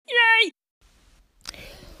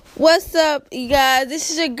What's up, you guys?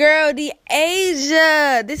 This is your girl,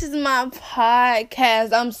 DeAsia. This is my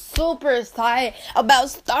podcast. I'm super excited about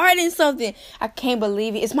starting something. I can't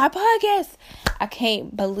believe it. It's my podcast. I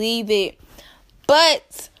can't believe it.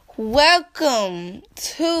 But welcome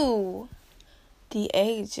to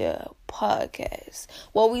DeAsia podcast,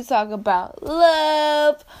 where we talk about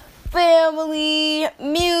love, family,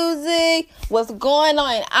 music, what's going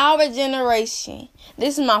on in our generation.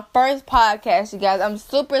 This is my first podcast, you guys. I'm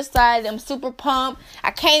super excited. I'm super pumped.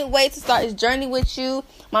 I can't wait to start this journey with you.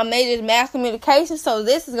 My major is mass communication, so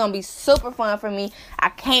this is going to be super fun for me. I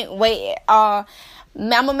can't wait at all. I'm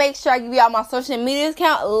going to make sure I give you all my social media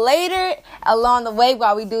account later along the way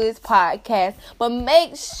while we do this podcast. But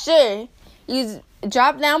make sure you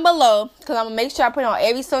drop down below, because I'm going to make sure I put it on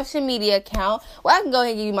every social media account. Well, I can go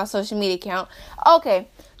ahead and give you my social media account. Okay,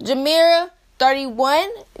 Jamira31,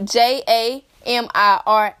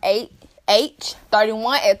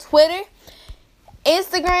 JAMIRAH31 at Twitter.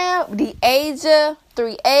 Instagram,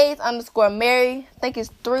 DeAsia3As_Mary. I think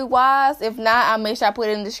it's 3 Ys. If not, I'll make sure I put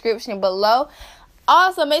it in the description below.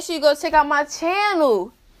 Also, make sure you go check out my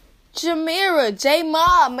channel, Jamira J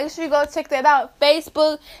Mob. Make sure you go check that out.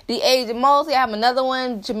 Facebook, DeAsia Mosley. I have another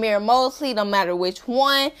one, Jamira Mosley. No matter which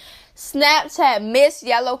one. Snapchat, Miss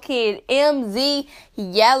Yellow Kid, MZ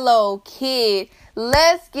Yellow Kid.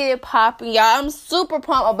 Let's get it popping, y'all. I'm super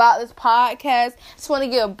pumped about this podcast. Just want to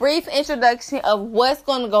give a brief introduction of what's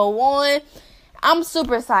going to go on. I'm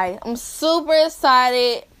super excited.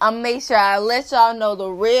 I'll make sure I let y'all know the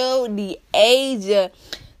real DeAsia.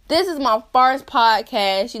 This is my first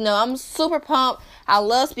podcast. You know, I'm super pumped. I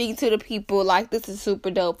love speaking to the people. Like, this is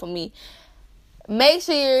super dope for me. Make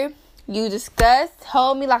sure you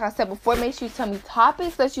told me, like I said before, make sure you tell me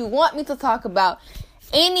topics that you want me to talk about.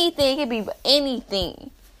 Anything, it could be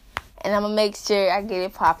anything. And I'm going to make sure I get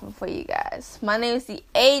it popping for you guys. My name is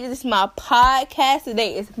DeAsia. This is my podcast.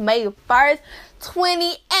 Today is May 1st,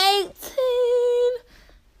 2018.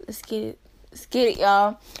 Let's get it,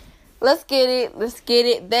 y'all. Let's get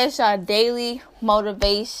it. That's y'all daily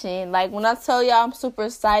motivation. Like, when I tell y'all I'm super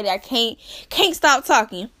excited, I can't stop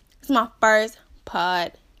talking. It's my first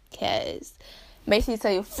podcast. Make sure you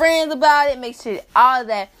tell your friends about it. Make sure all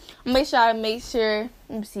that. Make sure. Let me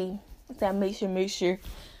see. Make sure.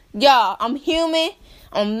 Y'all, I'm human.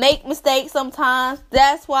 I make mistakes sometimes.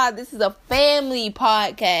 That's why this is a family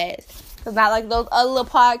podcast. It's not like those other little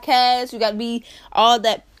podcasts. You got to be all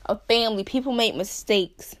that a family. People make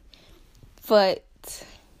mistakes. But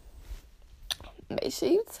make sure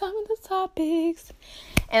you tell me the topics.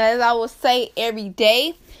 And as I will say every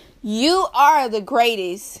day, you are the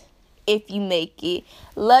greatest if you make it.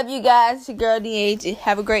 Love you guys. It's your girl DeAsia.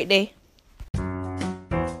 Have a great day.